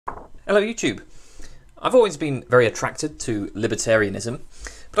Hello YouTube. I've always been very attracted to libertarianism,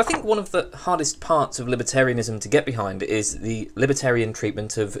 but I think one of the hardest parts of libertarianism to get behind is the libertarian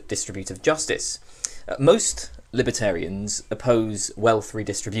treatment of distributive justice. Most libertarians oppose wealth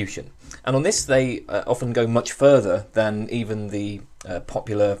redistribution, and on this they often go much further than even the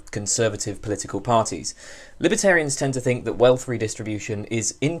popular conservative political parties. Libertarians tend to think that wealth redistribution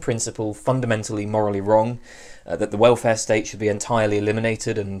is in principle fundamentally morally wrong, that the welfare state should be entirely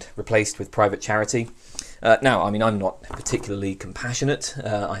eliminated and replaced with private charity. Now, I mean, I'm not particularly compassionate,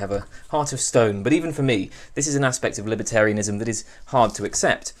 I have a heart of stone, but even for me, this is an aspect of libertarianism that is hard to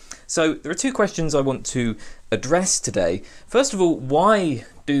accept. So there are two questions I want to address today. First of all, why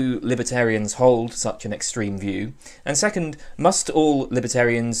do libertarians hold such an extreme view? And second, must all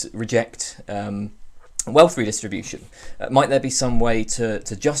libertarians reject wealth redistribution? Might there be some way to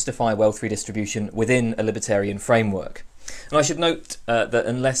justify wealth redistribution within a libertarian framework? And I should note that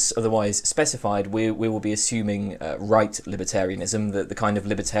unless otherwise specified, we will be assuming right libertarianism, the kind of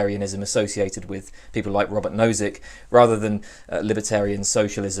libertarianism associated with people like Robert Nozick, rather than libertarian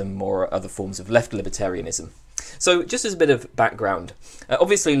socialism or other forms of left libertarianism. So just as a bit of background,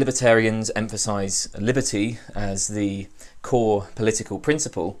 obviously libertarians emphasise liberty as the core political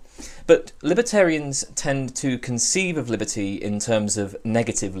principle, but libertarians tend to conceive of liberty in terms of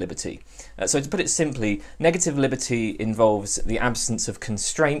negative liberty. So to put it simply, negative liberty involves the absence of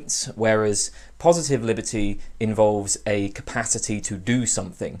constraints, whereas positive liberty involves a capacity to do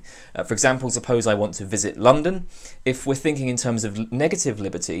something. For example, suppose I want to visit London. If we're thinking in terms of negative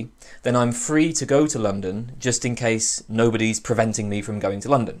liberty, then I'm free to go to London just in case nobody's preventing me from going to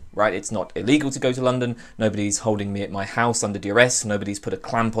London, right? It's not illegal to go to London, nobody's holding me at my house under duress, nobody's put a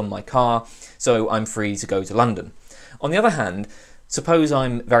clamp on my car, so I'm free to go to London. On the other hand, suppose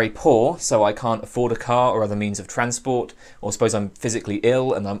I'm very poor, so I can't afford a car or other means of transport, or suppose I'm physically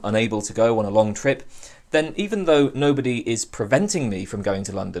ill and I'm unable to go on a long trip, then even though nobody is preventing me from going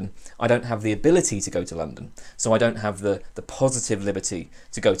to London, I don't have the ability to go to London, so I don't have the positive liberty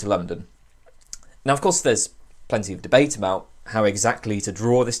to go to London. Now, of course, there's plenty of debate about how exactly to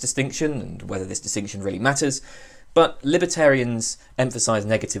draw this distinction and whether this distinction really matters, but libertarians emphasise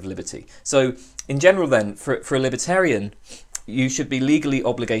negative liberty. So, in general then, for a libertarian, you should be legally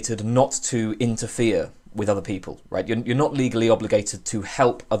obligated not to interfere with other people, right? You're not legally obligated to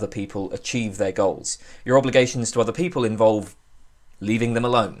help other people achieve their goals. Your obligations to other people involve leaving them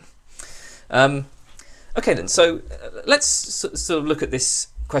alone. Okay then, so let's sort of look at this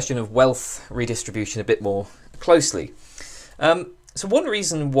question of wealth redistribution a bit more closely. So one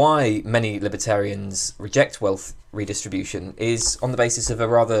reason why many libertarians reject wealth redistribution is on the basis of a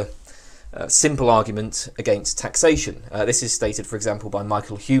rather simple argument against taxation. This is stated, for example, by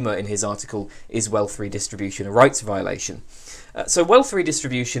Michael Humer in his article, Is Wealth Redistribution a Rights Violation? So wealth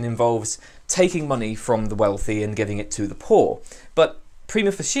redistribution involves taking money from the wealthy and giving it to the poor. But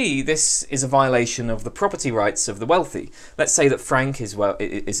prima facie, this is a violation of the property rights of the wealthy. Let's say that Frank is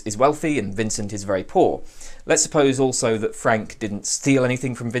wealthy and Vincent is very poor. Let's suppose also that Frank didn't steal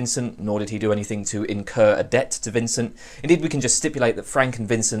anything from Vincent, nor did he do anything to incur a debt to Vincent. Indeed, we can just stipulate that Frank and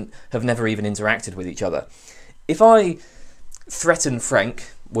Vincent have never even interacted with each other. If I threaten Frank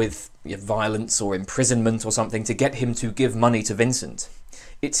with violence or imprisonment or something to get him to give money to Vincent,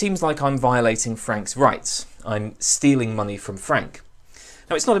 it seems like I'm violating Frank's rights. I'm stealing money from Frank.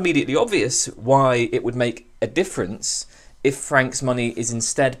 Now, it's not immediately obvious why it would make a difference if Frank's money is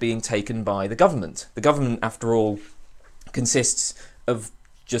instead being taken by the government. The government, after all, consists of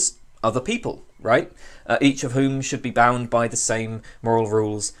just other people, right? Each of whom should be bound by the same moral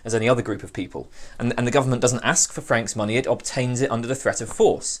rules as any other group of people. And the government doesn't ask for Frank's money, it obtains it under the threat of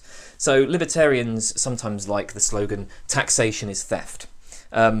force. So libertarians sometimes like the slogan, taxation is theft.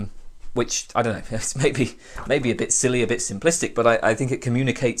 Which, I don't know, it's maybe a bit silly, a bit simplistic, but I think it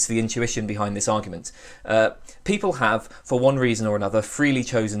communicates the intuition behind this argument. People have, for one reason or another, freely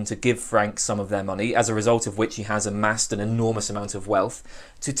chosen to give Frank some of their money, as a result of which he has amassed an enormous amount of wealth.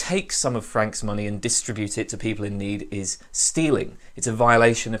 To take some of Frank's money and distribute it to people in need is stealing. It's a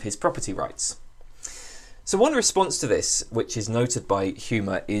violation of his property rights. So one response to this, which is noted by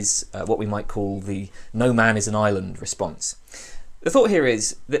Humer, is what we might call the no man is an island response. The thought here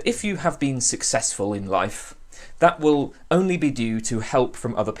is that if you have been successful in life, that will only be due to help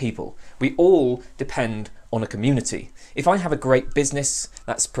from other people. We all depend on a community. If I have a great business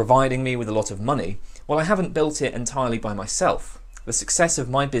that's providing me with a lot of money, well, I haven't built it entirely by myself. The success of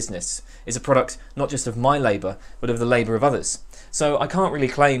my business is a product not just of my labour, but of the labour of others. So I can't really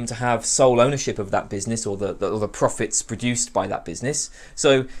claim to have sole ownership of that business or the profits produced by that business.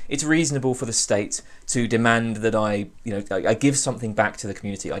 So it's reasonable for the state to demand that I give something back to the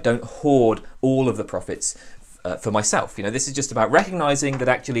community. I don't hoard all of the profits for myself. This is just about recognising that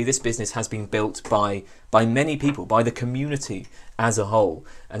actually this business has been built by many people, by the community as a whole,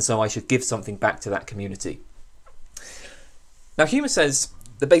 and so I should give something back to that community. Now, Hume says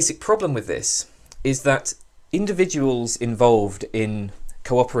the basic problem with this is that individuals involved in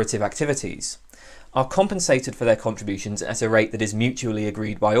cooperative activities are compensated for their contributions at a rate that is mutually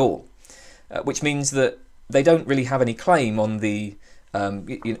agreed by all, which means that they don't really have any claim on the on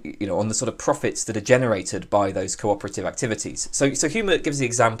the sort of profits that are generated by those cooperative activities. So Hume gives the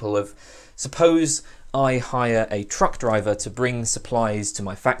example of, suppose I hire a truck driver to bring supplies to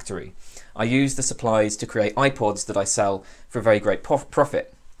my factory. I use the supplies to create iPods that I sell for a very great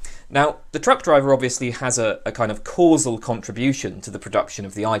profit. Now, the truck driver obviously has a kind of causal contribution to the production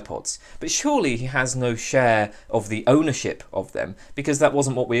of the iPods, but surely he has no share of the ownership of them, because that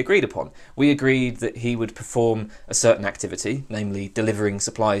wasn't what we agreed upon. We agreed that he would perform a certain activity, namely delivering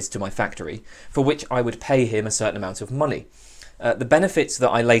supplies to my factory, for which I would pay him a certain amount of money. The benefits that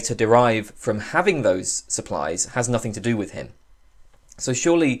I later derive from having those supplies has nothing to do with him. So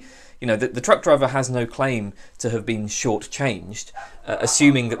surely, the truck driver has no claim to have been shortchanged,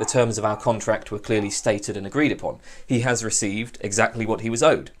 assuming that the terms of our contract were clearly stated and agreed upon. He has received exactly what he was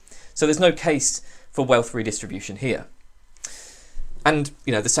owed. So there's no case for wealth redistribution here. And,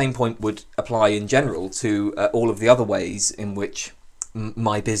 the same point would apply in general to all of the other ways in which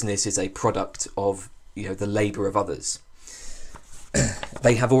my business is a product of, the labour of others.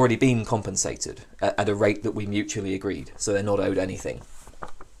 They have already been compensated at a rate that we mutually agreed, so they're not owed anything.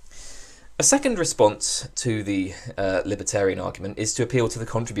 A second response to the libertarian argument is to appeal to the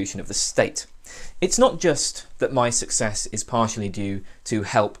contribution of the state. It's not just that my success is partially due to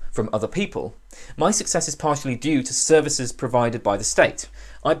help from other people. My success is partially due to services provided by the state.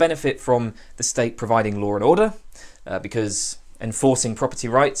 I benefit from the state providing law and order, because enforcing property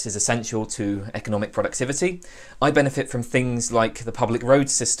rights is essential to economic productivity. I benefit from things like the public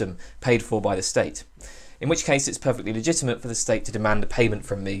road system paid for by the state, in which case it's perfectly legitimate for the state to demand a payment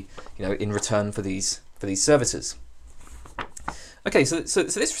from me, in return for these services. Okay, so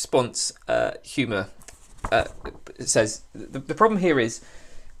this response, Hume says the problem here is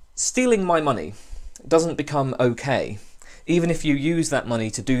stealing my money doesn't become okay, even if you use that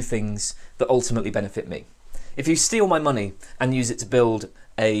money to do things that ultimately benefit me. If you steal my money and use it to build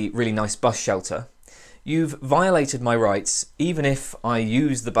a really nice bus shelter, you've violated my rights even if I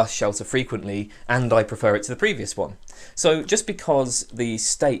use the bus shelter frequently and I prefer it to the previous one. So just because the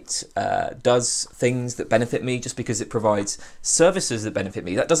state does things that benefit me, just because it provides services that benefit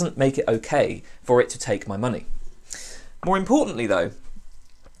me, that doesn't make it okay for it to take my money. More importantly though,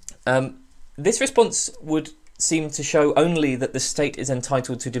 this response would seem to show only that the state is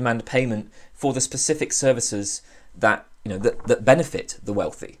entitled to demand payment for the specific services that that benefit the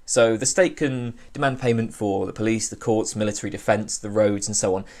wealthy. So the state can demand payment for the police, the courts, military defence, the roads and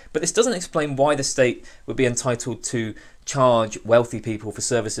so on, but this doesn't explain why the state would be entitled to charge wealthy people for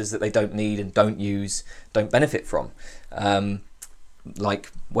services that they don't need and don't use, don't benefit from,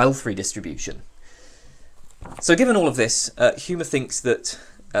 like wealth redistribution. So given all of this, Hume thinks that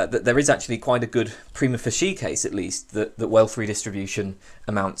there is actually quite a good prima facie case, at least, that wealth redistribution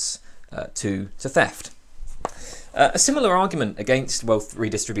amounts to theft. A similar argument against wealth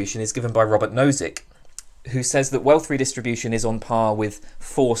redistribution is given by Robert Nozick, who says that wealth redistribution is on par with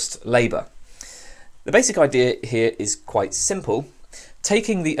forced labour. The basic idea here is quite simple.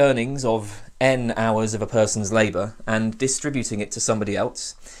 Taking the earnings of n hours of a person's labour and distributing it to somebody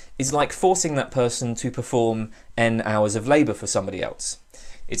else is like forcing that person to perform n hours of labour for somebody else.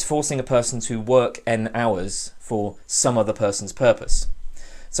 It's forcing a person to work n hours for some other person's purpose.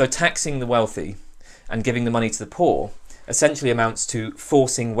 So taxing the wealthy and giving the money to the poor essentially amounts to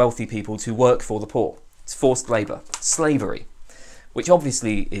forcing wealthy people to work for the poor. It's forced labour, slavery, which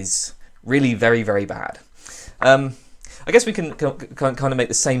obviously is really very, very bad. I guess we can kind of make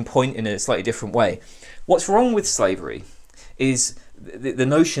the same point in a slightly different way. What's wrong with slavery is the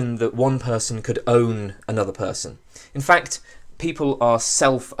notion that one person could own another person. In fact, people are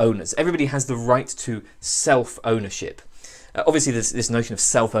self-owners. Everybody has the right to self-ownership. Obviously, this notion of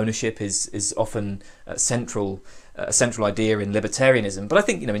self-ownership is often a central idea in libertarianism, but I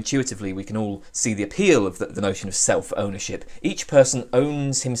think intuitively we can all see the appeal of the notion of self-ownership. Each person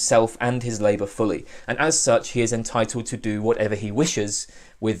owns himself and his labour fully, and as such he is entitled to do whatever he wishes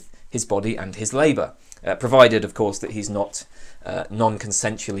with his body and his labour, provided, of course, that he's not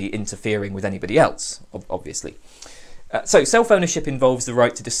non-consensually interfering with anybody else, obviously. So self-ownership involves the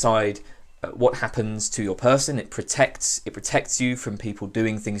right to decide what happens to your person. It protects you from people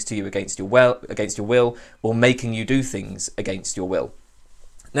doing things to you against your will, or making you do things against your will.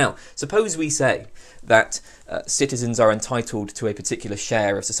 Now, suppose we say that citizens are entitled to a particular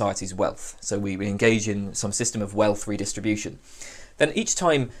share of society's wealth. So we engage in some system of wealth redistribution. Then each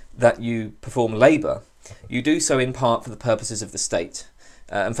time that you perform labour, you do so in part for the purposes of the state,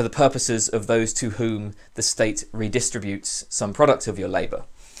 and for the purposes of those to whom the state redistributes some product of your labour.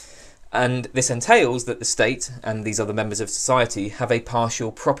 And this entails that the state and these other members of society have a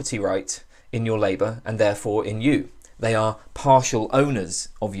partial property right in your labour, and therefore in you. They are partial owners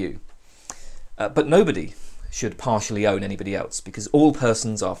of you. But nobody should partially own anybody else, because all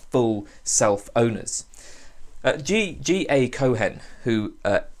persons are full self-owners. G.A. Cohen, who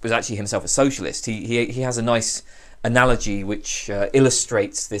was actually himself a socialist, he has a nice analogy which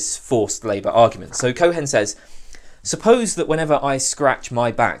illustrates this forced labour argument. So Cohen says, suppose that whenever I scratch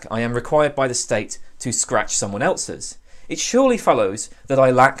my back, I am required by the state to scratch someone else's. It surely follows that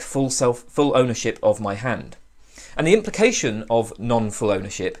I lack full ownership of my hand. And the implication of non-full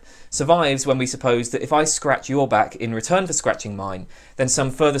ownership survives when we suppose that if I scratch your back in return for scratching mine, then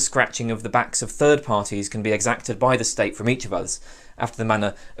some further scratching of the backs of third parties can be exacted by the state from each of us, after the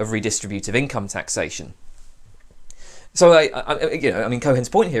manner of redistributive income taxation. So, I mean, Cohen's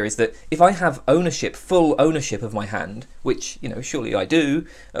point here is that if I have ownership, full ownership of my hand, which, surely I do,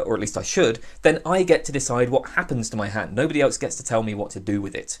 or at least I should, then I get to decide what happens to my hand. Nobody else gets to tell me what to do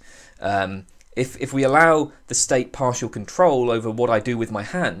with it. If we allow the state partial control over what I do with my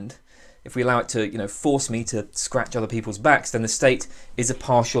hand, if we allow it to, force me to scratch other people's backs, then the state is a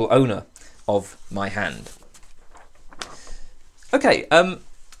partial owner of my hand. Okay,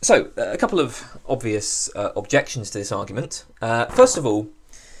 so a couple of obvious objections to this argument. First of all,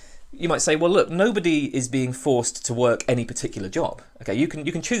 you might say, well, look, nobody is being forced to work any particular job. Okay, you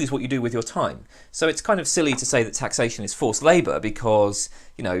can choose what you do with your time. So it's kind of silly to say that taxation is forced labour because,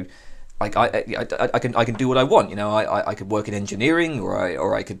 like I can do what I want. I could work in engineering,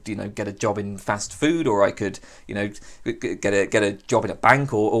 or I could get a job in fast food, or I could get a job in a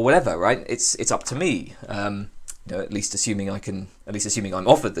bank, or whatever. Right? It's up to me. At least assuming I'm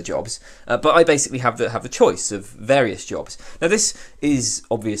offered the jobs. But I basically have the choice of various jobs. Now this is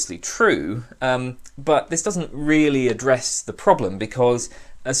obviously true, but this doesn't really address the problem, because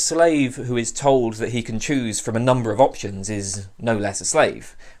a slave who is told that he can choose from a number of options is no less a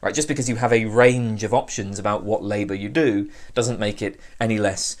slave, right? Just because you have a range of options about what labour you do doesn't make it any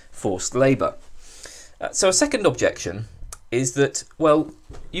less forced labour. So a second objection is that, well,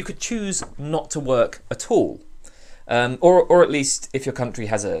 you could choose not to work at all. Or at least if your country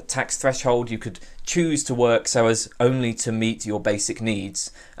has a tax threshold, you could choose to work so as only to meet your basic needs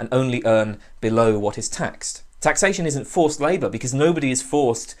and only earn below what is taxed. Taxation isn't forced labour because nobody is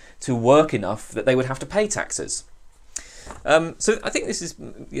forced to work enough that they would have to pay taxes. So I think this is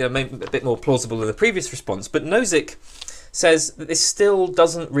maybe a bit more plausible than the previous response, but Nozick says that this still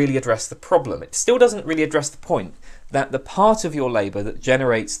doesn't really address the problem. It still doesn't really address the point that the part of your labour that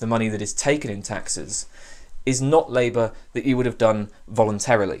generates the money that is taken in taxes is not labour that you would have done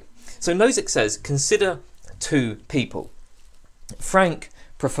voluntarily. So Nozick says, consider two people. Frank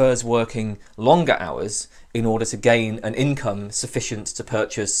prefers working longer hours in order to gain an income sufficient to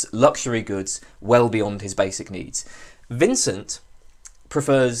purchase luxury goods well beyond his basic needs. Vincent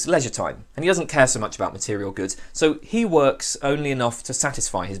prefers leisure time, and he doesn't care so much about material goods, so he works only enough to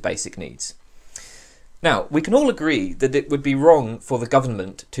satisfy his basic needs. Now, we can all agree that it would be wrong for the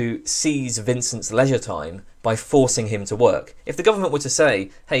government to seize Vincent's leisure time by forcing him to work. If the government were to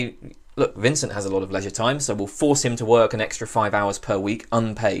say, hey, look, Vincent has a lot of leisure time, so we'll force him to work an extra 5 hours per week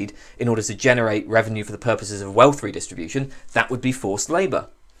unpaid in order to generate revenue for the purposes of wealth redistribution, that would be forced labour.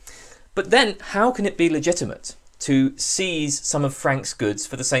 But then, how can it be legitimate to seize some of Frank's goods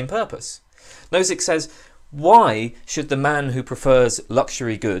for the same purpose? Nozick says, why should the man who prefers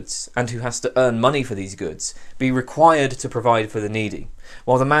luxury goods and who has to earn money for these goods be required to provide for the needy,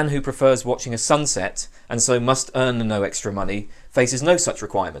 while the man who prefers watching a sunset and so must earn no extra money faces no such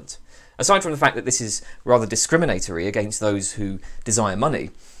requirement? Aside from the fact that this is rather discriminatory against those who desire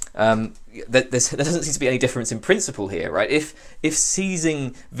money, there doesn't seem to be any difference in principle here, right? If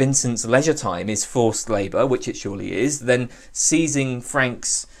seizing Vincent's leisure time is forced labour, which it surely is, then seizing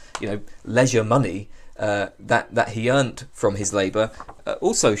Frank's leisure money that he earned from his labour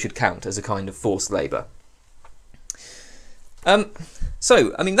also should count as a kind of forced labour.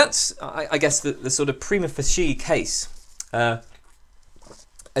 So, I mean, that's, I guess, the sort of prima facie case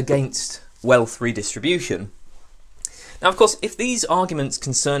against wealth redistribution. Now, of course, if these arguments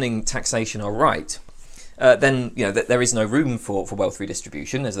concerning taxation are right, then that there is no room for wealth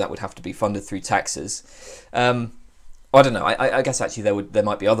redistribution, as that would have to be funded through taxes. I don't know. I guess actually there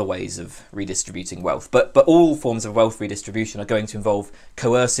might be other ways of redistributing wealth, but all forms of wealth redistribution are going to involve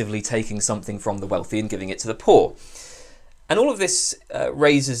coercively taking something from the wealthy and giving it to the poor. And all of this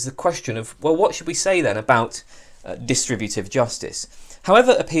raises the question of, well, what should we say then about distributive justice?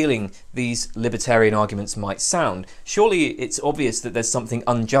 However appealing these libertarian arguments might sound, surely it's obvious that there's something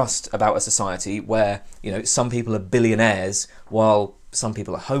unjust about a society where, some people are billionaires while some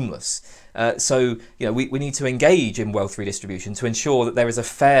people are homeless. So we need to engage in wealth redistribution to ensure that there is a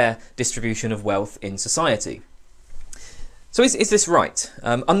fair distribution of wealth in society. So is this right?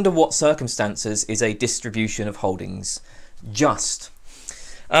 Under what circumstances is a distribution of holdings just?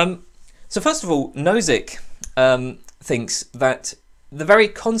 So first of all, Nozick thinks that the very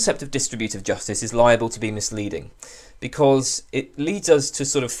concept of distributive justice is liable to be misleading, because it leads us to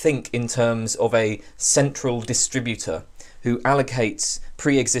sort of think in terms of a central distributor who allocates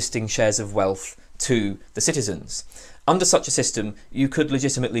pre-existing shares of wealth to the citizens. Under such a system, you could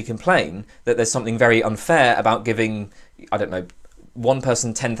legitimately complain that there's something very unfair about giving, I don't know, one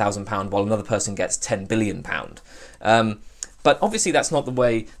person £10,000 while another person gets £10 billion. But obviously that's not the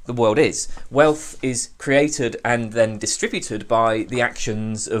way the world is. Wealth is created and then distributed by the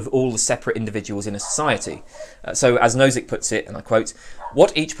actions of all the separate individuals in a society. So as Nozick puts it, and I quote,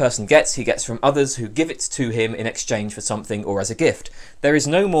 "What each person gets, he gets from others who give it to him in exchange for something or as a gift. There is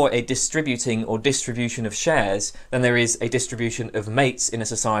no more a distributing or distribution of shares than there is a distribution of mates in a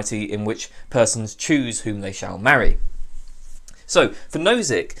society in which persons choose whom they shall marry." So for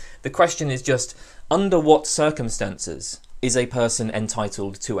Nozick, the question is just, under what circumstances is a person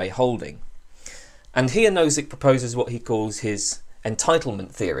entitled to a holding? And here Nozick proposes what he calls his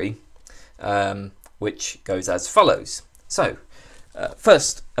entitlement theory, which goes as follows. So,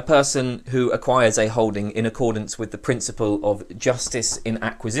 first, a person who acquires a holding in accordance with the principle of justice in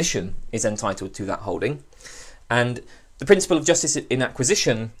acquisition is entitled to that holding. And the principle of justice in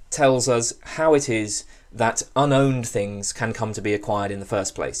acquisition tells us how it is that unowned things can come to be acquired in the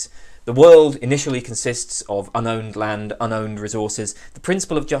first place. The world initially consists of unowned land, unowned resources. The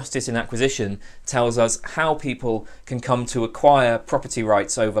principle of justice in acquisition tells us how people can come to acquire property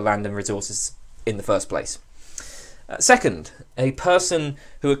rights over land and resources in the first place. Second, a person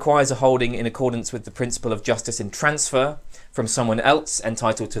who acquires a holding in accordance with the principle of justice in transfer from someone else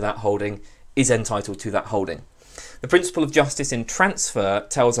entitled to that holding is entitled to that holding. The principle of justice in transfer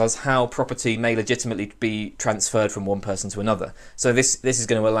tells us how property may legitimately be transferred from one person to another. So this is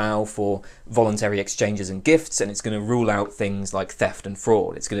going to allow for voluntary exchanges and gifts, and it's going to rule out things like theft and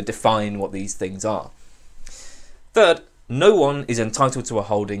fraud. It's going to define what these things are. Third, no one is entitled to a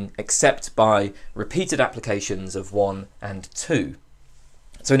holding except by repeated applications of 1 and 2.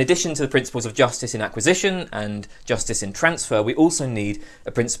 So in addition to the principles of justice in acquisition and justice in transfer, we also need a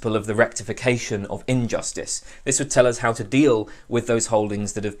principle of the rectification of injustice. This would tell us how to deal with those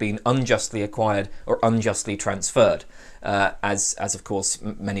holdings that have been unjustly acquired or unjustly transferred, as of course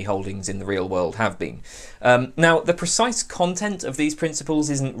many holdings in the real world have been. Now, the precise content of these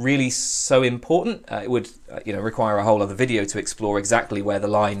principles isn't really so important. It would require a whole other video to explore exactly where the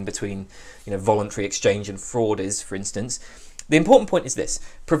line between voluntary exchange and fraud is, for instance. The important point is this: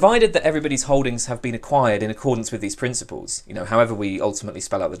 provided that everybody's holdings have been acquired in accordance with these principles, however we ultimately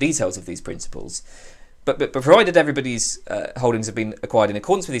spell out the details of these principles, but provided everybody's holdings have been acquired in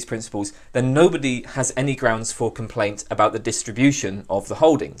accordance with these principles, then nobody has any grounds for complaint about the distribution of the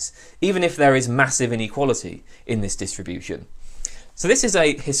holdings, even if there is massive inequality in this distribution. So this is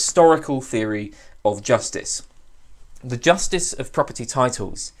a historical theory of justice. The justice of property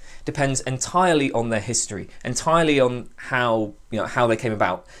titles depends entirely on their history, entirely on how they came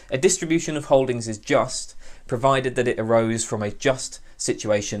about. A distribution of holdings is just, provided that it arose from a just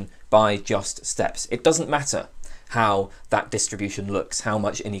situation by just steps. It doesn't matter how that distribution looks, how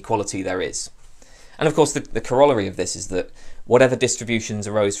much inequality there is. And of course, the corollary of this is that whatever distributions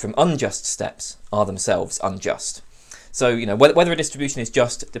arose from unjust steps are themselves unjust. So, whether a distribution is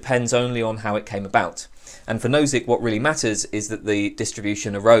just depends only on how it came about. And for Nozick, what really matters is that the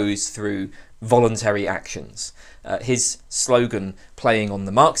distribution arose through voluntary actions. His slogan, playing on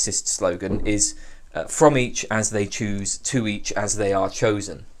the Marxist slogan, is from each as they choose, to each as they are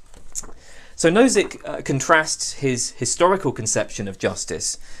chosen. So Nozick contrasts his historical conception of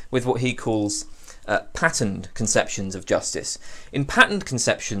justice with what he calls patterned conceptions of justice. In patterned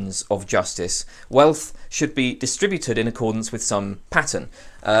conceptions of justice, wealth should be distributed in accordance with some pattern.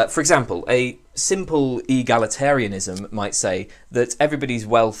 For example, a simple egalitarianism might say that everybody's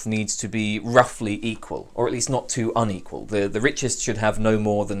wealth needs to be roughly equal, or at least not too unequal. The richest should have no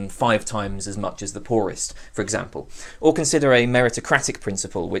more than 5 times as much as the poorest, for example. Or consider a meritocratic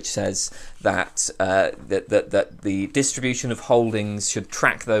principle which says that, that the distribution of holdings should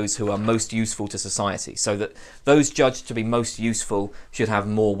track those who are most useful to society, so that those judged to be most useful should have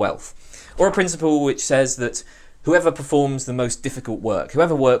more wealth. Or a principle which says that whoever performs the most difficult work,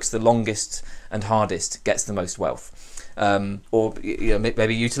 whoever works the longest and hardest, gets the most wealth. Or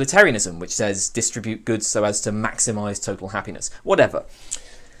maybe utilitarianism, which says distribute goods so as to maximize total happiness. Whatever.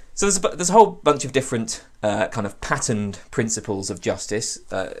 So there's a whole bunch of different kind of patterned principles of justice,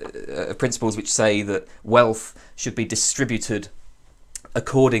 principles which say that wealth should be distributed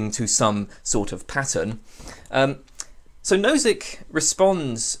according to some sort of pattern. So Nozick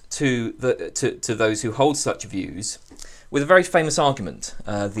responds to those who hold such views with a very famous argument,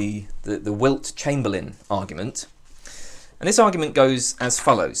 the Wilt-Chamberlain argument. And this argument goes as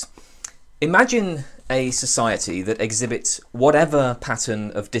follows. Imagine a society that exhibits whatever pattern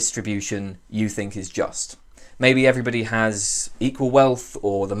of distribution you think is just. Maybe everybody has equal wealth,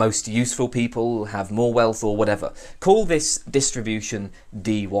 or the most useful people have more wealth, or whatever. Call this distribution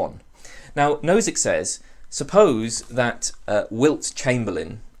D1. Now, Nozick says, suppose that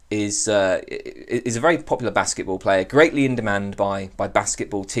Wilt-Chamberlain is a very popular basketball player, greatly in demand by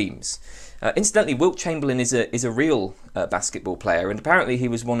basketball teams. Incidentally, Wilt-Chamberlain is a real basketball player, and apparently he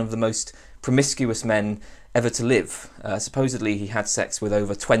was one of the most promiscuous men ever to live. Supposedly he had sex with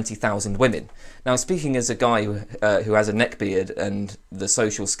over 20,000 women. Now, speaking as a guy who has a neckbeard and the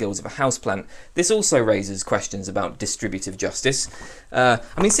social skills of a houseplant, this also raises questions about distributive justice. I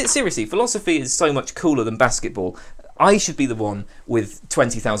mean, seriously, philosophy is so much cooler than basketball. I should be the one with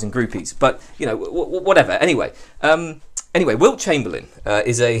 20,000 groupies, but, you know, whatever. Anyway, Wilt-Chamberlain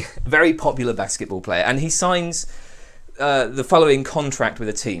is a very popular basketball player, and he signs the following contract with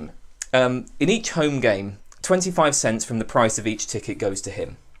a team. In each home game, 25 cents from the price of each ticket goes to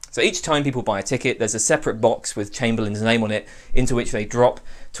him. So each time people buy a ticket, there's a separate box with Chamberlain's name on it, into which they drop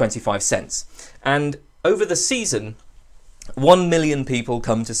 25 cents. And over the season, 1 million people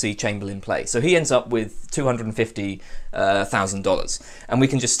come to see Chamberlain play. So he ends up with $250,000. And we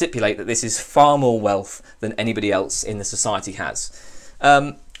can just stipulate that this is far more wealth than anybody else in the society has.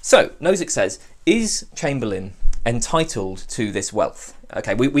 So Nozick says, is Chamberlain entitled to this wealth?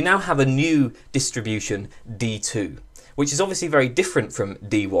 Okay, we now have a new distribution, D2, which is obviously very different from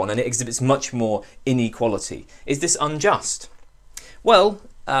D1, and it exhibits much more inequality. Is this unjust? Well,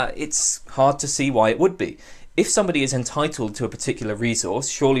 it's hard to see why it would be. If somebody is entitled to a particular resource,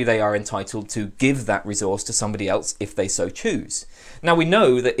 surely they are entitled to give that resource to somebody else if they so choose. Now, we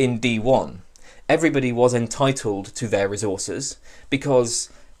know that in D1, everybody was entitled to their resources because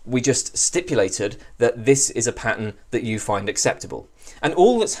we just stipulated that this is a pattern that you find acceptable. And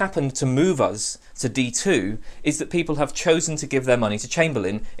all that's happened to move us to D2 is that people have chosen to give their money to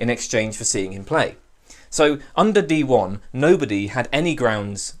Chamberlain in exchange for seeing him play. So under D1, nobody had any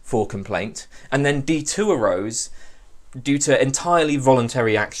grounds for complaint, and then D2 arose due to entirely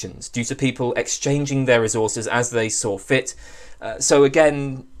voluntary actions, due to people exchanging their resources as they saw fit. So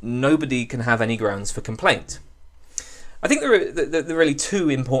again, nobody can have any grounds for complaint. I think there are really two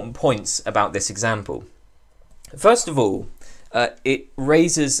important points about this example. First of all, it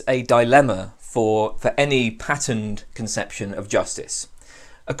raises a dilemma for any patterned conception of justice.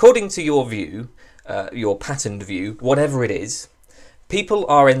 According to your view, your patterned view, whatever it is, people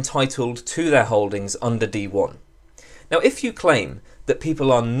are entitled to their holdings under D1. Now, if you claim that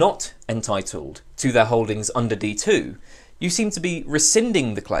people are not entitled to their holdings under D2, you seem to be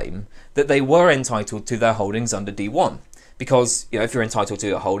rescinding the claim that they were entitled to their holdings under D1. Because, you know, if you're entitled to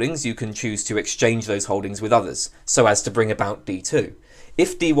your holdings, you can choose to exchange those holdings with others so as to bring about D2.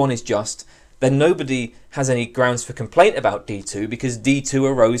 If D1 is just, then nobody has any grounds for complaint about D2 because D2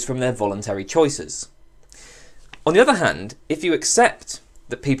 arose from their voluntary choices. On the other hand, if you accept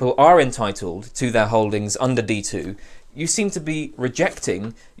that people are entitled to their holdings under D2, you seem to be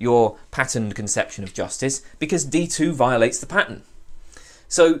rejecting your patterned conception of justice because D2 violates the pattern.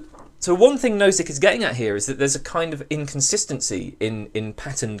 So one thing Nozick is getting at here is that there's a kind of inconsistency in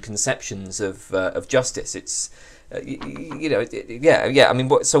patterned conceptions of justice. It's I mean,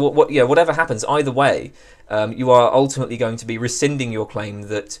 whatever happens, either way, you are ultimately going to be rescinding your claim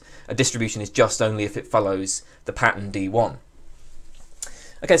that a distribution is just only if it follows the pattern D1.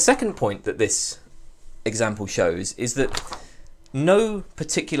 Okay, second point that this example shows is that no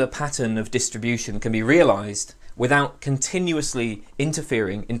particular pattern of distribution can be realised without continuously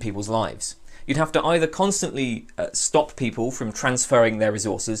interfering in people's lives. you'd have to either constantly stop people from transferring their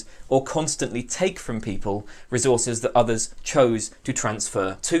resources or constantly take from people resources that others chose to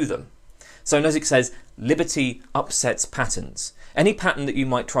transfer to them. So Nozick says, liberty upsets patterns. Any pattern that you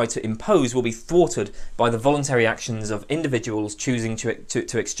might try to impose will be thwarted by the voluntary actions of individuals choosing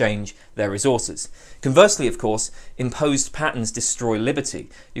to exchange their resources. Conversely, of course, imposed patterns destroy liberty.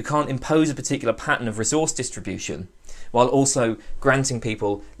 You can't impose a particular pattern of resource distribution while also granting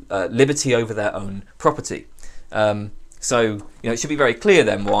people liberty over their own property. So it should be very clear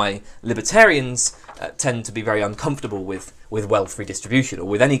then why libertarians tend to be very uncomfortable with wealth redistribution or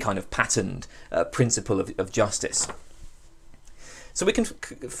with any kind of patterned principle of justice. So we can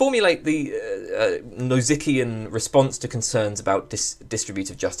formulate the Nozickian response to concerns about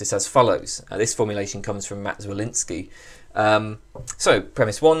distributive justice as follows. This formulation comes from Matt Zwolinski. So,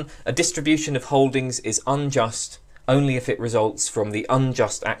 premise 1, a distribution of holdings is unjust only if it results from the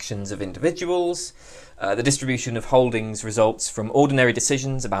unjust actions of individuals. The distribution of holdings results from ordinary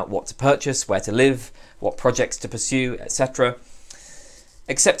decisions about what to purchase, where to live, what projects to pursue, etc.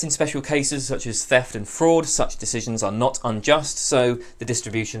 Except in special cases such as theft and fraud, such decisions are not unjust, so the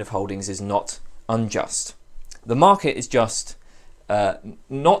distribution of holdings is not unjust. The market is just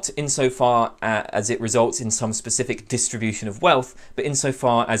not insofar as it results in some specific distribution of wealth, but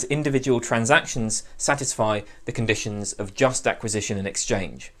insofar as individual transactions satisfy the conditions of just acquisition and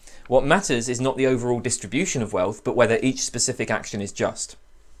exchange. What matters is not the overall distribution of wealth, but whether each specific action is just.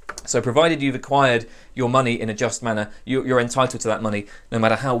 So provided you've acquired your money in a just manner, you're entitled to that money no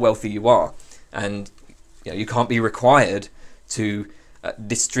matter how wealthy you are. And you can't be required to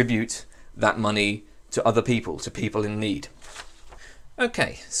distribute that money to other people, to people in need.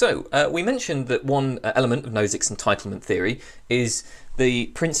 Okay, so we mentioned that one element of Nozick's entitlement theory is the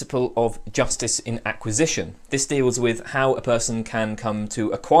principle of justice in acquisition. This deals with how a person can come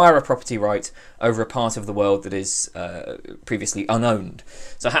to acquire a property right over a part of the world that is previously unowned.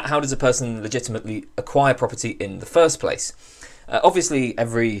 So how does a person legitimately acquire property in the first place? Obviously,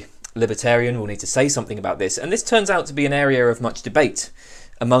 every libertarian will need to say something about this, and this turns out to be an area of much debate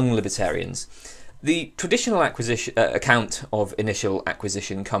among libertarians. The traditional account of initial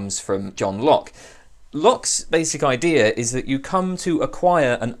acquisition comes from John Locke. Locke's basic idea is that you come to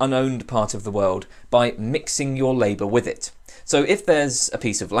acquire an unowned part of the world by mixing your labour with it. So if there's a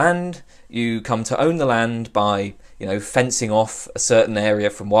piece of land, you come to own the land by fencing off a certain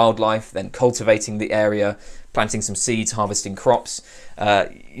area from wildlife, then cultivating the area, planting some seeds, harvesting crops.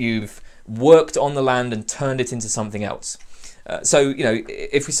 You've worked on the land and turned it into something else. So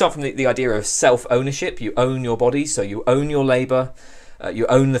if we start from the idea of self-ownership, you own your body, so you own your labour, you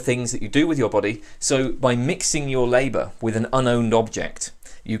own the things that you do with your body. So by mixing your labour with an unowned object,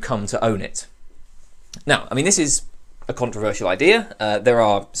 you come to own it. Now, I mean, this is a controversial idea. There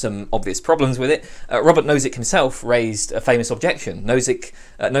are some obvious problems with it. Robert Nozick himself raised a famous objection.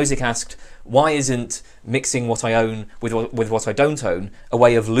 Nozick asked, why isn't mixing what I own with what I don't own a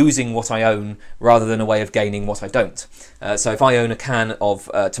way of losing what I own rather than a way of gaining what I don't? So if I own a can of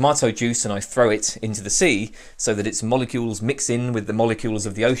tomato juice and I throw it into the sea so that its molecules mix in with the molecules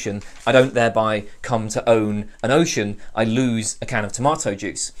of the ocean, I don't thereby come to own an ocean, I lose a can of tomato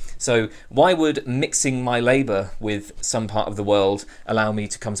juice. So why would mixing my labour with some part of the world allow me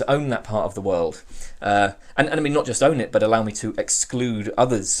to come to own that part of the world? And I mean, not just own it, but allow me to exclude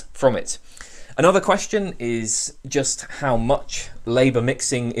others from it. Another question is just how much labour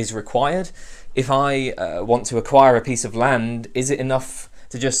mixing is required. If I want to acquire a piece of land, is it enough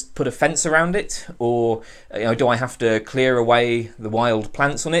to just put a fence around it? Or do I have to clear away the wild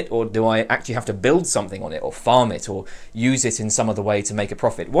plants on it? Or do I actually have to build something on it, or farm it, or use it in some other way to make a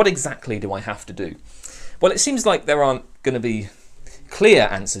profit? What exactly do I have to do? Well, it seems like there aren't going to be clear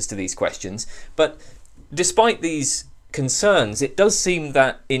answers to these questions, but despite these concerns, it does seem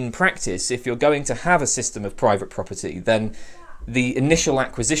that in practice, if you're going to have a system of private property, then the initial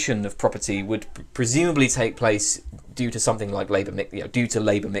acquisition of property would presumably take place due to something like labour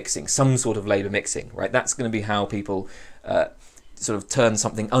mixing, some sort of labour mixing, right? That's going to be how people sort of turn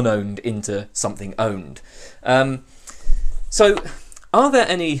something unowned into something owned. So, are there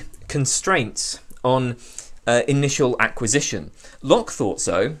any constraints on initial acquisition? Locke thought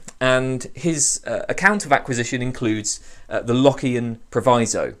so, and his account of acquisition includes the Lockean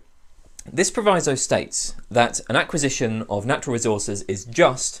proviso. This proviso states that an acquisition of natural resources is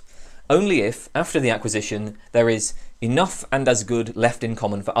just only if, after the acquisition, there is enough and as good left in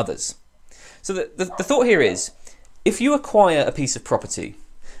common for others. So the thought here is, if you acquire a piece of property,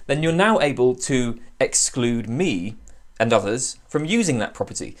 then you're now able to exclude me and others from using that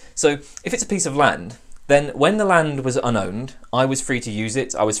property. So if it's a piece of land, then when the land was unowned, I was free to use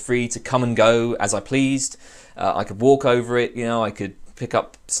it. I was free to come and go as I pleased. I could walk over it, you know, I could pick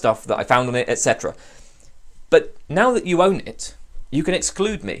up stuff that I found on it, etc. But now that you own it, you can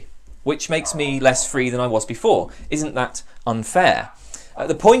exclude me, which makes me less free than I was before. Isn't that unfair?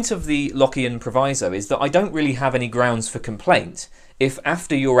 The point of the Lockean proviso is that I don't really have any grounds for complaint if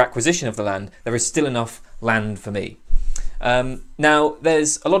after your acquisition of the land there is still enough land for me. Now,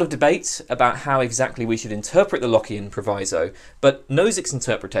 there's a lot of debate about how exactly we should interpret the Lockean proviso, but Nozick's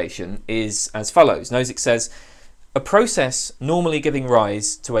interpretation is as follows. Nozick says, a process normally giving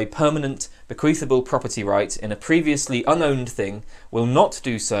rise to a permanent bequeathable property right in a previously unowned thing will not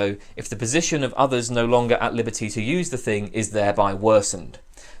do so if the position of others no longer at liberty to use the thing is thereby worsened.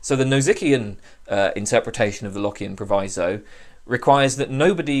 So the Nozickian interpretation of the Lockean proviso requires that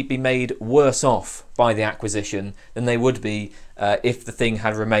nobody be made worse off by the acquisition than they would be if the thing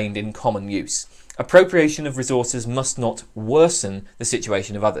had remained in common use. Appropriation of resources must not worsen the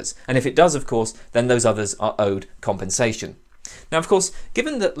situation of others, and if it does, of course, then those others are owed compensation. Now, of course,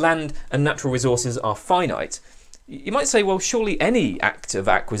 given that land and natural resources are finite, you might say, well, surely any act of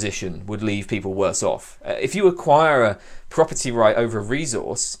acquisition would leave people worse off. If you acquire a property right over a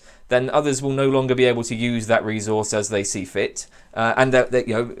resource, then others will no longer be able to use that resource as they see fit, and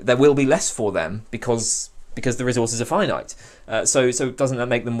there will be less for them because the resources are finite. So doesn't that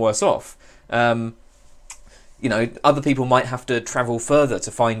make them worse off? You know, other people might have to travel further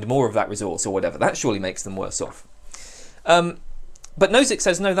to find more of that resource or whatever. That surely makes them worse off. But Nozick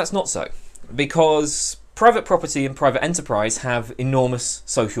says, no, that's not so, because private property and private enterprise have enormous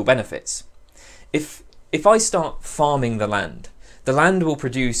social benefits. If I start farming the land will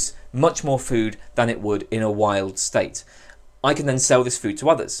produce much more food than it would in a wild state. I can then sell this food to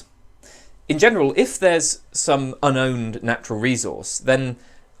others. In general, if there's some unowned natural resource, then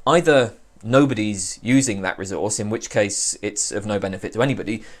either nobody's using that resource, in which case it's of no benefit to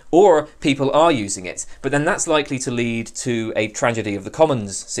anybody, or people are using it, but then that's likely to lead to a tragedy of the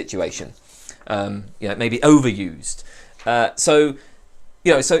commons situation. It may be overused. So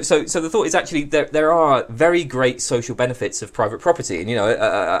the thought is actually there are very great social benefits of private property, and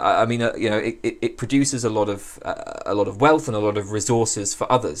it produces a lot of wealth and a lot of resources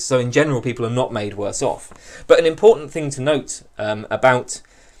for others. So in general, people are not made worse off. But an important thing to note about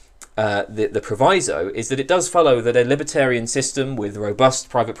the proviso is that it does follow that a libertarian system with robust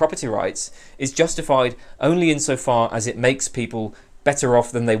private property rights is justified only insofar as it makes people better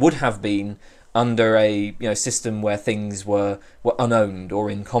off than they would have been under a system where things were unowned or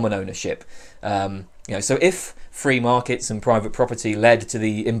in common ownership. So if free markets and private property led to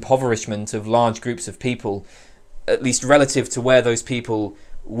the impoverishment of large groups of people, at least relative to where those people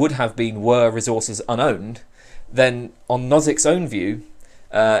would have been were resources unowned, then on Nozick's own view,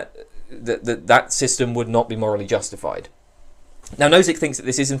 that system would not be morally justified. Now, Nozick thinks that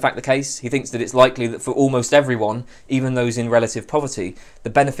this is in fact the case. He thinks that it's likely that for almost everyone, even those in relative poverty, the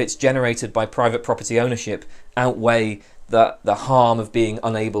benefits generated by private property ownership outweigh the harm of being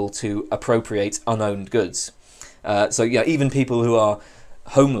unable to appropriate unowned goods. Even people who are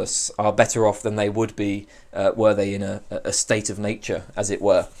homeless are better off than they would be were they in a state of nature, as it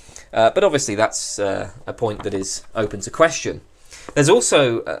were. But obviously that's a point that is open to question. There's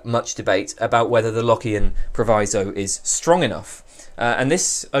also much debate about whether the Lockean proviso is strong enough, and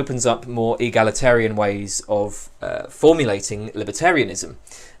this opens up more egalitarian ways of formulating libertarianism.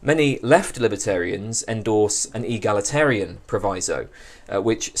 Many left libertarians endorse an egalitarian proviso,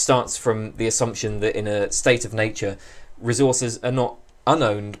 which starts from the assumption that in a state of nature, resources are not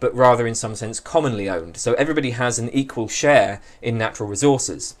unowned, but rather in some sense commonly owned. So everybody has an equal share in natural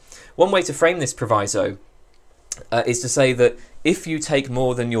resources. One way to frame this proviso is to say that if you take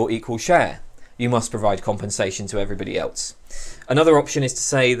more than your equal share, you must provide compensation to everybody else. Another option is to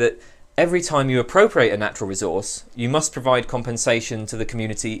say that every time you appropriate a natural resource, you must provide compensation to the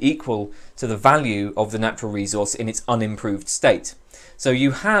community equal to the value of the natural resource in its unimproved state. So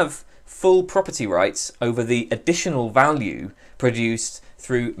you have full property rights over the additional value produced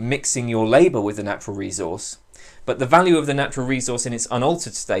through mixing your labour with the natural resource, but the value of the natural resource in its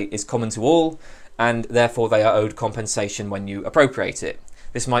unaltered state is common to all, and therefore they are owed compensation when you appropriate it.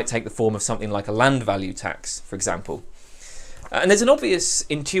 This might take the form of something like a land value tax, for example. And there's an obvious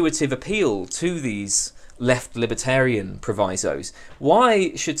intuitive appeal to these left libertarian provisos.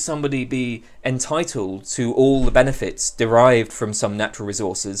 Why should somebody be entitled to all the benefits derived from some natural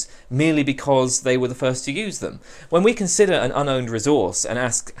resources merely because they were the first to use them? When we consider an unowned resource and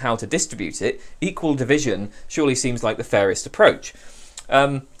ask how to distribute it, equal division surely seems like the fairest approach.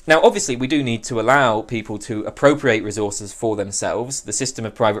 Now, obviously, we do need to allow people to appropriate resources for themselves. The system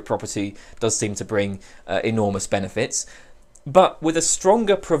of private property does seem to bring enormous benefits. But with a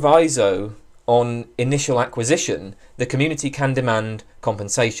stronger proviso on initial acquisition, the community can demand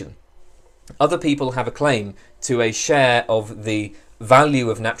compensation. Other people have a claim to a share of the value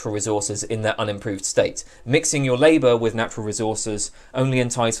of natural resources in their unimproved state. Mixing your labour with natural resources only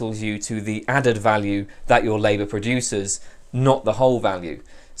entitles you to the added value that your labour produces, not the whole value.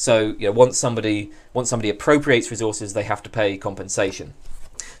 So, once somebody appropriates resources, they have to pay compensation.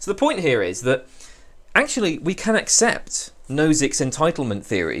 So the point here is that actually we can accept Nozick's entitlement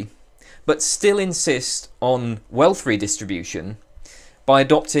theory, but still insist on wealth redistribution by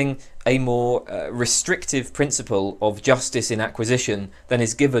adopting a more restrictive principle of justice in acquisition than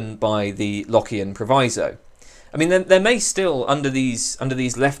is given by the Lockean proviso. I mean, there may still, under these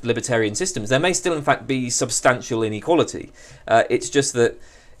left libertarian systems, there may still in fact be substantial inequality. It's just that,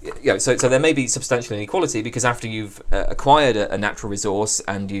 so there may be substantial inequality because after you've acquired a natural resource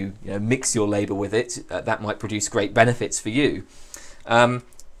and you mix your labour with it, that might produce great benefits for you.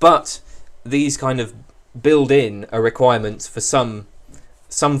 But these kind of build in a requirement for some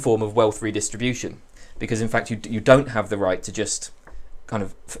form of wealth redistribution, because in fact you don't have the right to just kind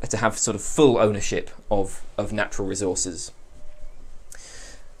of to have sort of full ownership of natural resources.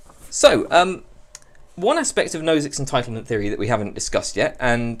 So one aspect of Nozick's entitlement theory that we haven't discussed yet,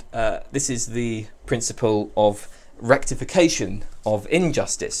 and this is the principle of rectification of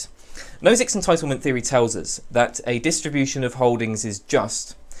injustice. Nozick's entitlement theory tells us that a distribution of holdings is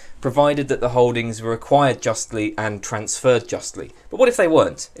just provided that the holdings were acquired justly and transferred justly. But what if they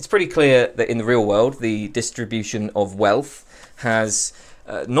weren't? It's pretty clear that in the real world the distribution of wealth has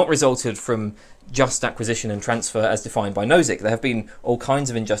not resulted from just acquisition and transfer as defined by Nozick. There have been all kinds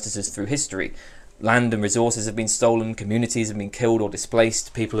of injustices through history. Land and resources have been stolen, communities have been killed or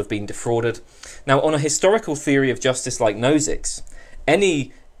displaced, people have been defrauded. Now, on a historical theory of justice like Nozick's,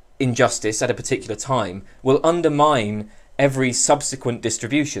 any injustice at a particular time will undermine every subsequent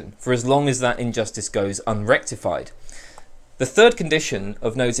distribution for as long as that injustice goes unrectified. The third condition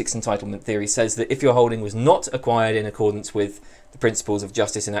of Nozick's entitlement theory says that if your holding was not acquired in accordance with the principles of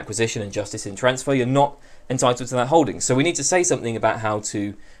justice in acquisition and justice in transfer, you're not entitled to that holding. So we need to say something about how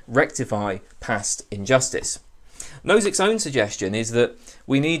to rectify past injustice. Nozick's own suggestion is that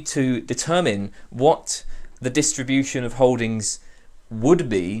we need to determine what the distribution of holdings would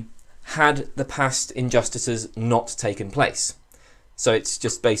be had the past injustices not taken place. So it's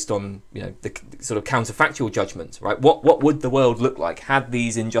just based on the sort of counterfactual judgment, right? What would the world look like had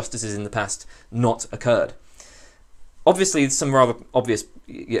these injustices in the past not occurred? Obviously, some rather obvious,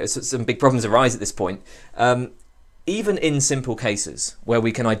 some big problems arise at this point. Even in simple cases where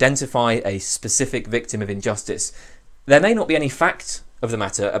we can identify a specific victim of injustice, there may not be any fact of the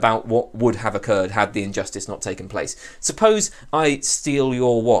matter about what would have occurred had the injustice not taken place. Suppose I steal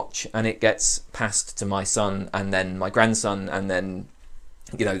your watch and it gets passed to my son and then my grandson and then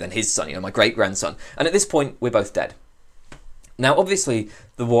his son, my great-grandson. And at this point, we're both dead. Now, obviously,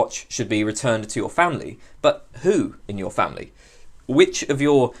 the watch should be returned to your family, but who in your family? Which of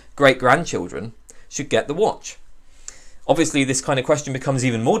your great-grandchildren should get the watch? Obviously, this kind of question becomes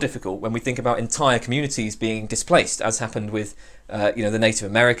even more difficult when we think about entire communities being displaced, as happened with the Native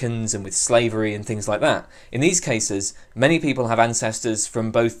Americans and with slavery and things like that. In these cases, many people have ancestors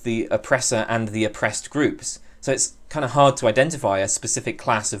from both the oppressor and the oppressed groups, so it's kind of hard to identify a specific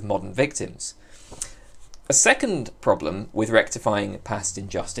class of modern victims. A second problem with rectifying past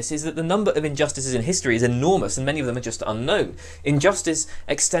injustice is that the number of injustices in history is enormous and many of them are just unknown. Injustice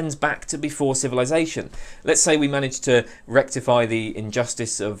extends back to before civilization. Let's say we manage to rectify the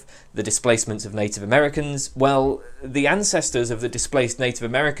injustice of the displacements of Native Americans. Well, the ancestors of the displaced Native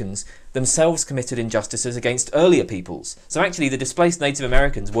Americans themselves committed injustices against earlier peoples. So actually the displaced Native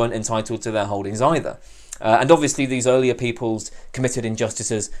Americans weren't entitled to their holdings either. And obviously these earlier peoples committed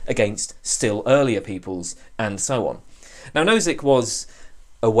injustices against still earlier peoples, and so on. Now, Nozick was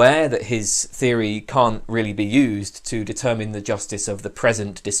aware that his theory can't really be used to determine the justice of the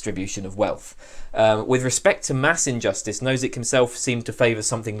present distribution of wealth. With respect to mass injustice, Nozick himself seemed to favour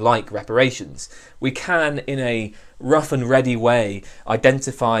something like reparations. We can, in a rough and ready way,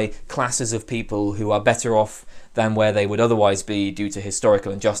 identify classes of people who are better off than where they would otherwise be due to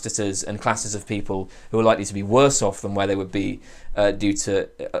historical injustices, and classes of people who are likely to be worse off than where they would be due to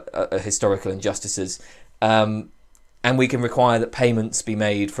historical injustices. And we can require that payments be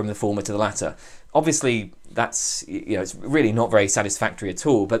made from the former to the latter. Obviously, that's it's really not very satisfactory at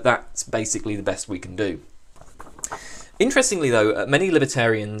all, but that's basically the best we can do. Interestingly, though, many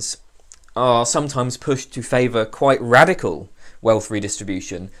libertarians are sometimes pushed to favour quite radical wealth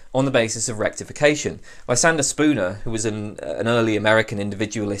redistribution on the basis of rectification. Lysander Spooner, who was an early American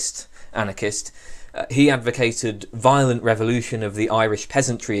individualist anarchist, he advocated violent revolution of the Irish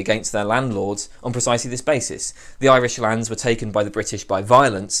peasantry against their landlords on precisely this basis. The Irish lands were taken by the British by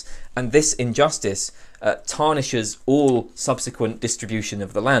violence, and this injustice tarnishes all subsequent distribution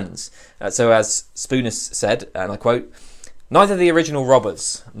of the lands. So as Spooner said, and I quote, "Neither the original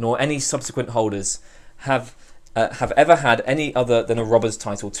robbers nor any subsequent holders have ever had any other than a robber's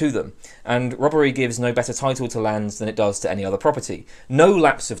title to them, and robbery gives no better title to lands than it does to any other property. No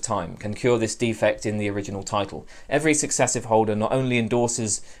lapse of time can cure this defect in the original title. Every successive holder not only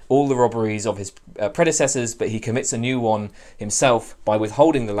endorses all the robberies of his predecessors, but he commits a new one himself by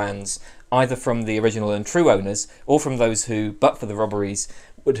withholding the lands either from the original and true owners, or from those who, but for the robberies,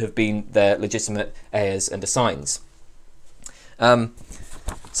 would have been their legitimate heirs and assigns."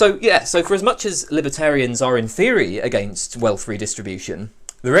 So for as much as libertarians are in theory against wealth redistribution,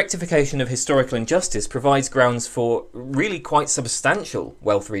 the rectification of historical injustice provides grounds for really quite substantial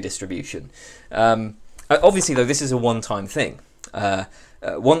wealth redistribution. Obviously, though, this is a one-time thing.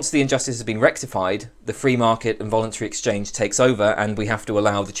 Once the injustice has been rectified, the free market and voluntary exchange takes over, and we have to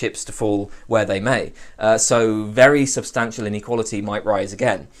allow the chips to fall where they may. So very substantial inequality might rise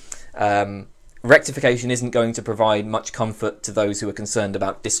again. Rectification isn't going to provide much comfort to those who are concerned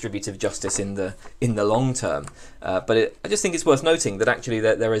about distributive justice in the long term. But I just think it's worth noting that actually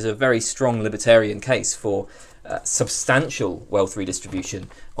there is a very strong libertarian case for substantial wealth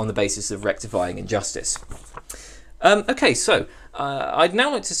redistribution on the basis of rectifying injustice. Okay, so I'd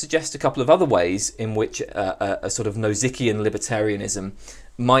now like to suggest a couple of other ways in which a sort of Nozickian libertarianism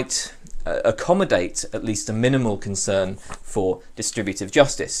might accommodate at least a minimal concern for distributive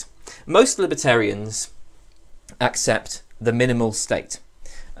justice. Most libertarians accept the minimal state,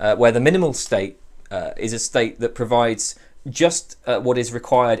 where the minimal state is a state that provides just what is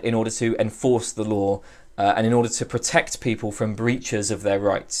required in order to enforce the law and in order to protect people from breaches of their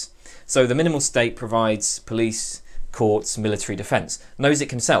rights. So the minimal state provides police, courts, military defence.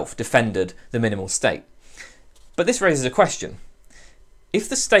 Nozick himself defended the minimal state. But this raises a question. If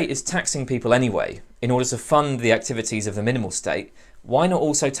the state is taxing people anyway in order to fund the activities of the minimal state, why not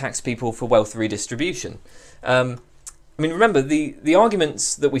also tax people for wealth redistribution? I mean, remember, the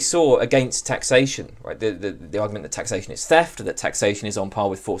arguments that we saw against taxation, right? The argument that taxation is theft, that taxation is on par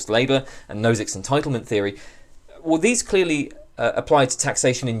with forced labour, and Nozick's entitlement theory, well, these clearly apply to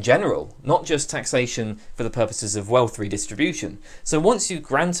taxation in general, not just taxation for the purposes of wealth redistribution. So once you've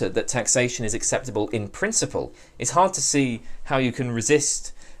granted that taxation is acceptable in principle, it's hard to see how you can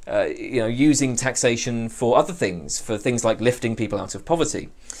resist using taxation for other things, for things like lifting people out of poverty.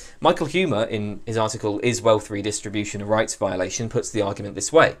 Michael Humer, in his article "Is Wealth Redistribution a Rights Violation?" puts the argument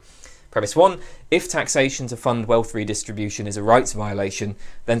this way. Premise 1, if taxation to fund wealth redistribution is a rights violation,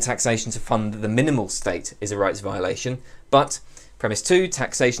 then taxation to fund the minimal state is a rights violation. But premise 2,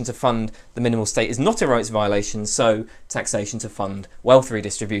 taxation to fund the minimal state is not a rights violation, so taxation to fund wealth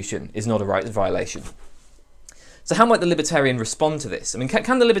redistribution is not a rights violation. So how might the libertarian respond to this? I mean,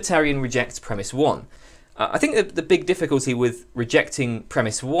 can the libertarian reject premise 1? I think that the big difficulty with rejecting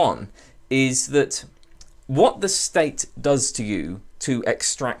premise 1 is that what the state does to you to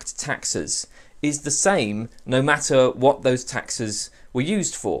extract taxes is the same no matter what those taxes were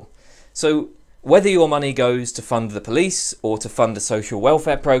used for. So whether your money goes to fund the police or to fund a social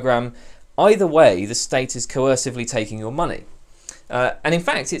welfare program, either way the state is coercively taking your money. And in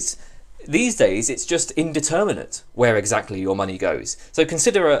fact, these days it's just indeterminate where exactly your money goes. So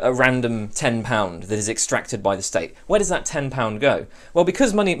consider a random £10 that is extracted by the state. Where does that £10 go? Well,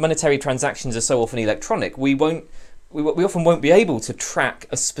 because monetary transactions are so often electronic, we often won't be able to track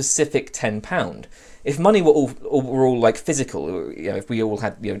a specific £10. If money were all like physical, if we all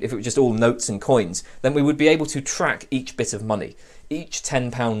had, if it were just all notes and coins, then we would be able to track each bit of money, each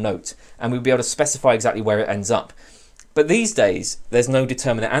 £10 note, and we'd be able to specify exactly where it ends up. But these days, there's no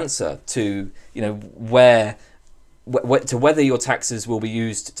determinate answer to, whether your taxes will be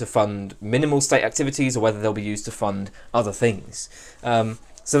used to fund minimal state activities or whether they'll be used to fund other things.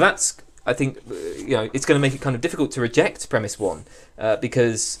 So that's, I think, it's going to make it kind of difficult to reject premise 1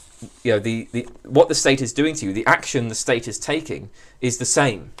 because what the state is doing to you, the action the state is taking, is the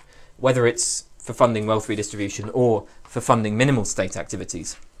same, whether it's for funding wealth redistribution or for funding minimal state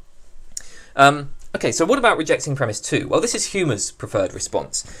activities. Okay, so what about rejecting premise 2? Well, this is Humer's preferred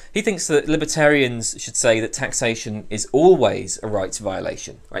response. He thinks that libertarians should say that taxation is always a rights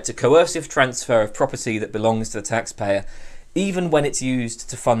violation, right? It's a coercive transfer of property that belongs to the taxpayer, even when it's used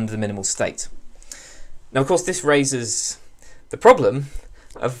to fund the minimal state. Now, of course, this raises the problem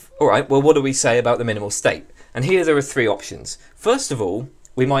of, all right, well, what do we say about the minimal state? And here there are three options. First of all,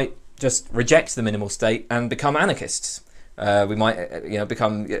 we might just reject the minimal state and become anarchists. We might,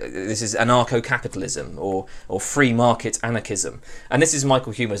 become, this is anarcho-capitalism or free market anarchism. And this is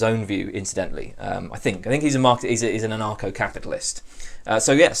Michael Huemer's own view, incidentally. I think he's an anarcho-capitalist.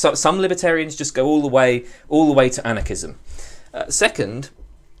 So some libertarians just go all the way to anarchism. Second,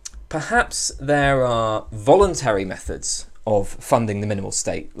 perhaps there are voluntary methods of funding the minimal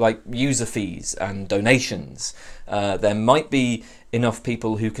state, like user fees and donations. There might be enough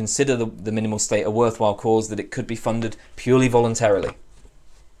people who consider the minimal state a worthwhile cause that it could be funded purely voluntarily.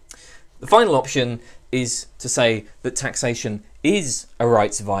 The final option is to say that taxation is a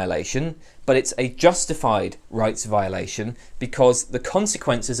rights violation, but it's a justified rights violation because the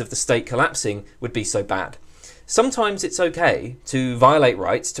consequences of the state collapsing would be so bad. Sometimes it's okay to violate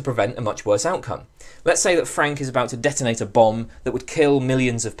rights to prevent a much worse outcome. Let's say that Frank is about to detonate a bomb that would kill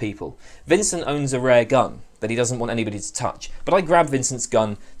millions of people. Vincent owns a rare gun that he doesn't want anybody to touch, but I grab Vincent's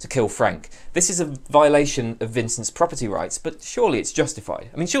gun to kill Frank. This is a violation of Vincent's property rights, but surely it's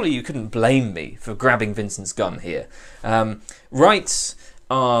justified. I mean, surely you couldn't blame me for grabbing Vincent's gun here. Rights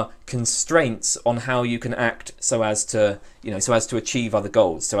are constraints on how you can act so as to achieve other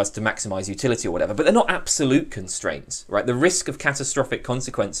goals, so as to maximize utility or whatever, but they're not absolute constraints, right? The risk of catastrophic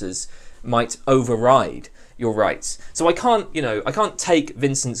consequences might override your rights. So I can't take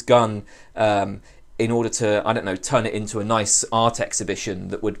Vincent's gun in order to, I don't know, turn it into a nice art exhibition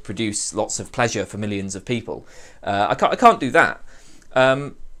that would produce lots of pleasure for millions of people. I can't do that.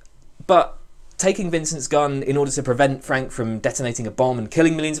 But taking Vincent's gun in order to prevent Frank from detonating a bomb and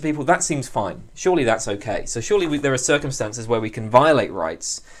killing millions of people, that seems fine. Surely that's okay. So surely there are circumstances where we can violate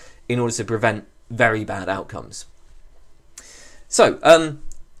rights in order to prevent very bad outcomes. So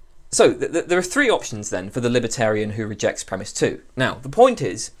there are three options then for the libertarian who rejects premise 2. Now, the point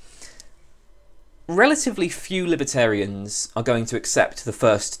is, relatively few libertarians are going to accept the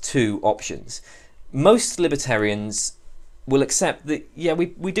first two options. Most libertarians will accept that, yeah,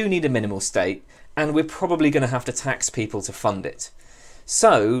 we do need a minimal state, and we're probably going to have to tax people to fund it.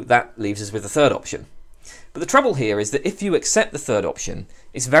 So that leaves us with the third option. But the trouble here is that if you accept the third option,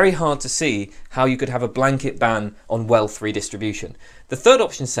 it's very hard to see how you could have a blanket ban on wealth redistribution. The third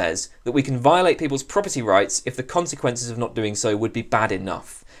option says that we can violate people's property rights if the consequences of not doing so would be bad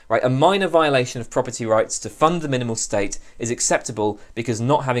enough. Right? A minor violation of property rights to fund the minimal state is acceptable because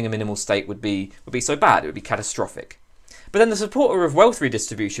not having a minimal state would be so bad, it would be catastrophic. But then the supporter of wealth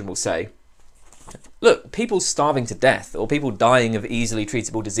redistribution will say, look, people starving to death or people dying of easily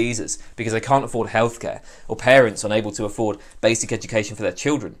treatable diseases because they can't afford healthcare, or parents unable to afford basic education for their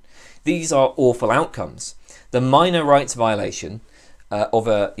children. These are awful outcomes. The minor rights violation of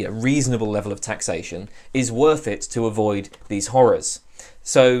a reasonable level of taxation is worth it to avoid these horrors.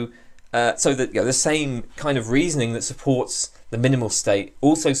 So that the same kind of reasoning that supports the minimal state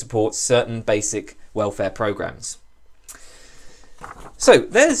also supports certain basic welfare programs. So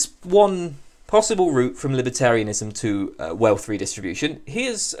there's one possible route from libertarianism to wealth redistribution.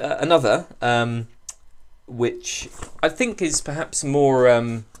 Here's another, which I think is perhaps more,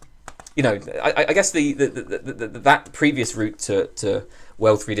 I guess that previous route to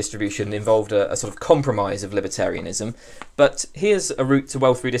wealth redistribution involved a sort of compromise of libertarianism, but here's a route to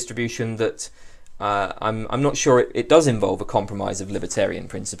wealth redistribution that I'm not sure it does involve a compromise of libertarian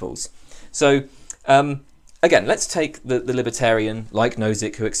principles. So again, let's take the libertarian like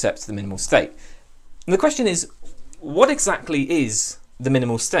Nozick who accepts the minimal state. And the question is, what exactly is the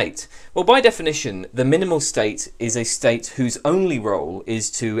minimal state? Well, by definition, the minimal state is a state whose only role is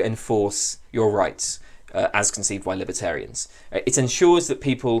to enforce your rights, as conceived by libertarians. It ensures that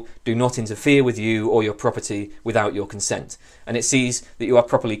people do not interfere with you or your property without your consent, and it sees that you are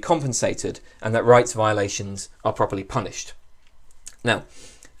properly compensated and that rights violations are properly punished. Now,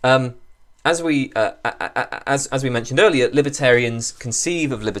 as we mentioned earlier, libertarians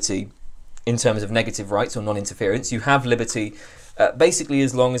conceive of liberty in terms of negative rights or non-interference. You have liberty basically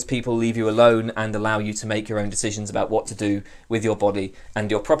as long as people leave you alone and allow you to make your own decisions about what to do with your body and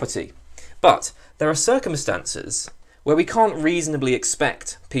your property. But there are circumstances where we can't reasonably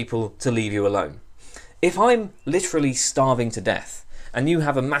expect people to leave you alone. If I'm literally starving to death and you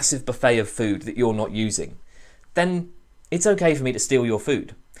have a massive buffet of food that you're not using, then it's okay for me to steal your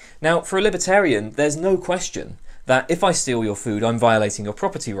food. Now, for a libertarian, there's no question that if I steal your food, I'm violating your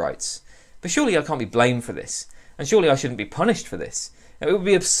property rights. But surely I can't be blamed for this, and surely I shouldn't be punished for this. It would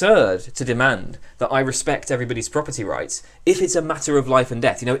be absurd to demand that I respect everybody's property rights if it's a matter of life and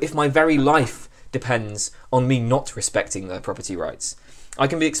death. If my very life depends on me not respecting their property rights. I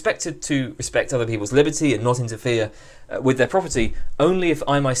can be expected to respect other people's liberty and not interfere with their property only if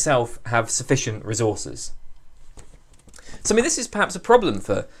I myself have sufficient resources. So I mean, this is perhaps a problem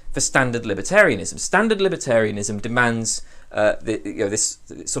for standard libertarianism. Standard libertarianism demands this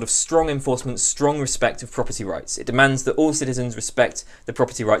sort of strong enforcement, strong respect of property rights. It demands that all citizens respect the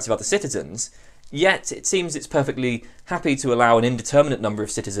property rights of other citizens, yet it seems it's perfectly happy to allow an indeterminate number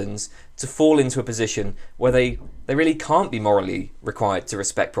of citizens to fall into a position where they really can't be morally required to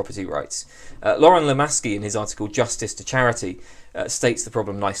respect property rights. Laurent Lemaski, in his article Justice to Charity, states the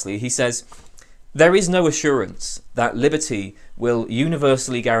problem nicely. He says, "There is no assurance that liberty will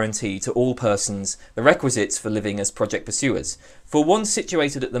universally guarantee to all persons the requisites for living as project pursuers. For one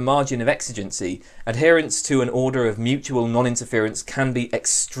situated at the margin of exigency, adherence to an order of mutual non-interference can be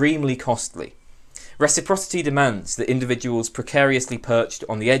extremely costly. Reciprocity demands that individuals precariously perched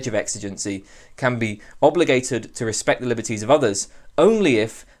on the edge of exigency can be obligated to respect the liberties of others only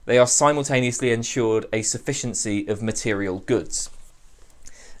if they are simultaneously ensured a sufficiency of material goods."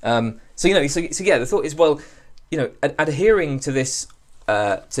 So yeah, the thought is, well, adhering to this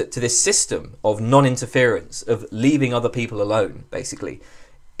to this system of non-interference, of leaving other people alone, basically.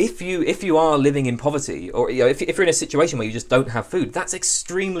 If you are living in poverty, or if you're in a situation where you just don't have food, that's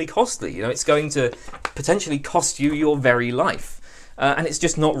extremely costly. It's going to potentially cost you your very life, and it's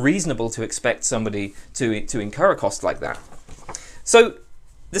just not reasonable to expect somebody to incur a cost like that. So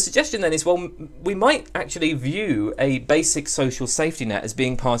the suggestion then is, well, we might actually view a basic social safety net as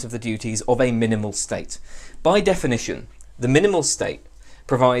being part of the duties of a minimal state. By definition, the minimal state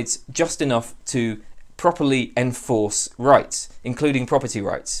provides just enough to properly enforce rights, including property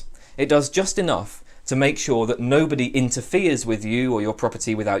rights. It does just enough to make sure that nobody interferes with you or your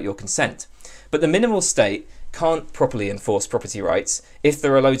property without your consent. But the minimal state can't properly enforce property rights if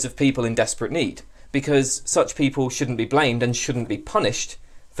there are loads of people in desperate need, because such people shouldn't be blamed and shouldn't be punished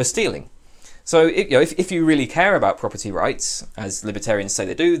for stealing. So if you really care about property rights, as libertarians say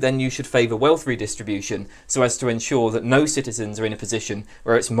they do, then you should favour wealth redistribution so as to ensure that no citizens are in a position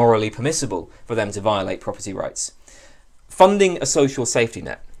where it's morally permissible for them to violate property rights. Funding a social safety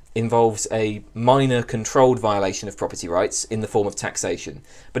net involves a minor controlled violation of property rights in the form of taxation,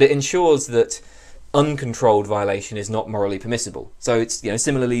 but it ensures that uncontrolled violation is not morally permissible. So it's,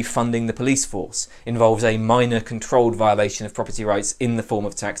 similarly, funding the police force involves a minor controlled violation of property rights in the form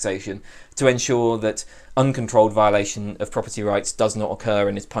of taxation to ensure that uncontrolled violation of property rights does not occur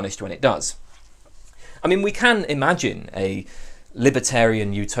and is punished when it does. I mean, we can imagine a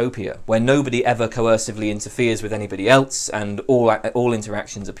libertarian utopia where nobody ever coercively interferes with anybody else and all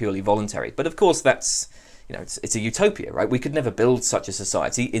interactions are purely voluntary. But of course that's it's a utopia, right? We could never build such a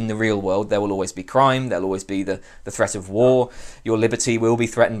society. In the real world, there will always be crime, there'll always be the threat of war, your liberty will be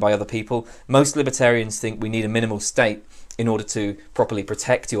threatened by other people. Most libertarians think we need a minimal state in order to properly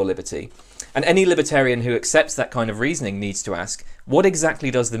protect your liberty. And any libertarian who accepts that kind of reasoning needs to ask, what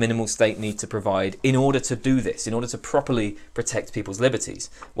exactly does the minimal state need to provide in order to do this, in order to properly protect people's liberties?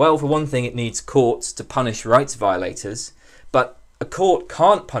 Well, for one thing, it needs courts to punish rights violators, but a court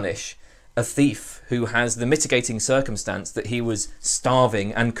can't punish a thief who has the mitigating circumstance that he was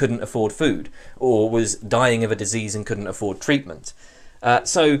starving and couldn't afford food, or was dying of a disease and couldn't afford treatment.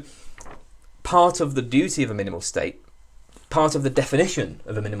 So part of the duty of a minimal state, part of the definition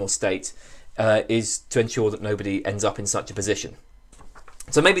of a minimal state, is to ensure that nobody ends up in such a position.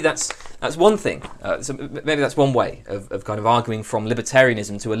 So maybe that's one thing. So maybe that's one way of kind of arguing from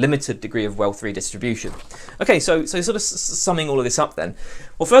libertarianism to a limited degree of wealth redistribution. Okay, so sort of summing all of this up then.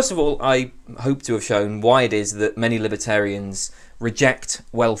 Well, first of all, I hope to have shown why it is that many libertarians reject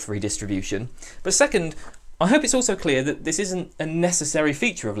wealth redistribution. But second, I hope it's also clear that this isn't a necessary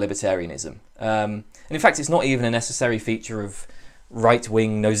feature of libertarianism. And in fact, it's not even a necessary feature of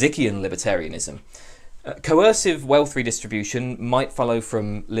right-wing Nozickian libertarianism. Coercive wealth redistribution might follow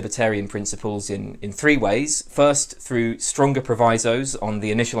from libertarian principles in three ways. First, through stronger provisos on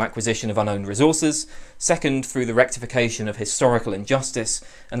the initial acquisition of unowned resources. Second, through the rectification of historical injustice.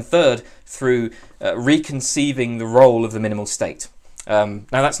 And third, through reconceiving the role of the minimal state. Now,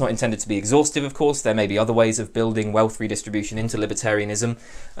 that's not intended to be exhaustive, of course. There may be other ways of building wealth redistribution into libertarianism.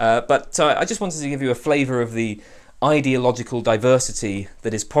 But I just wanted to give you a flavour of the ideological diversity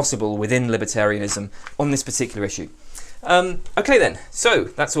that is possible within libertarianism on this particular issue. Okay then, so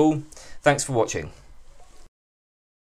that's all. Thanks for watching.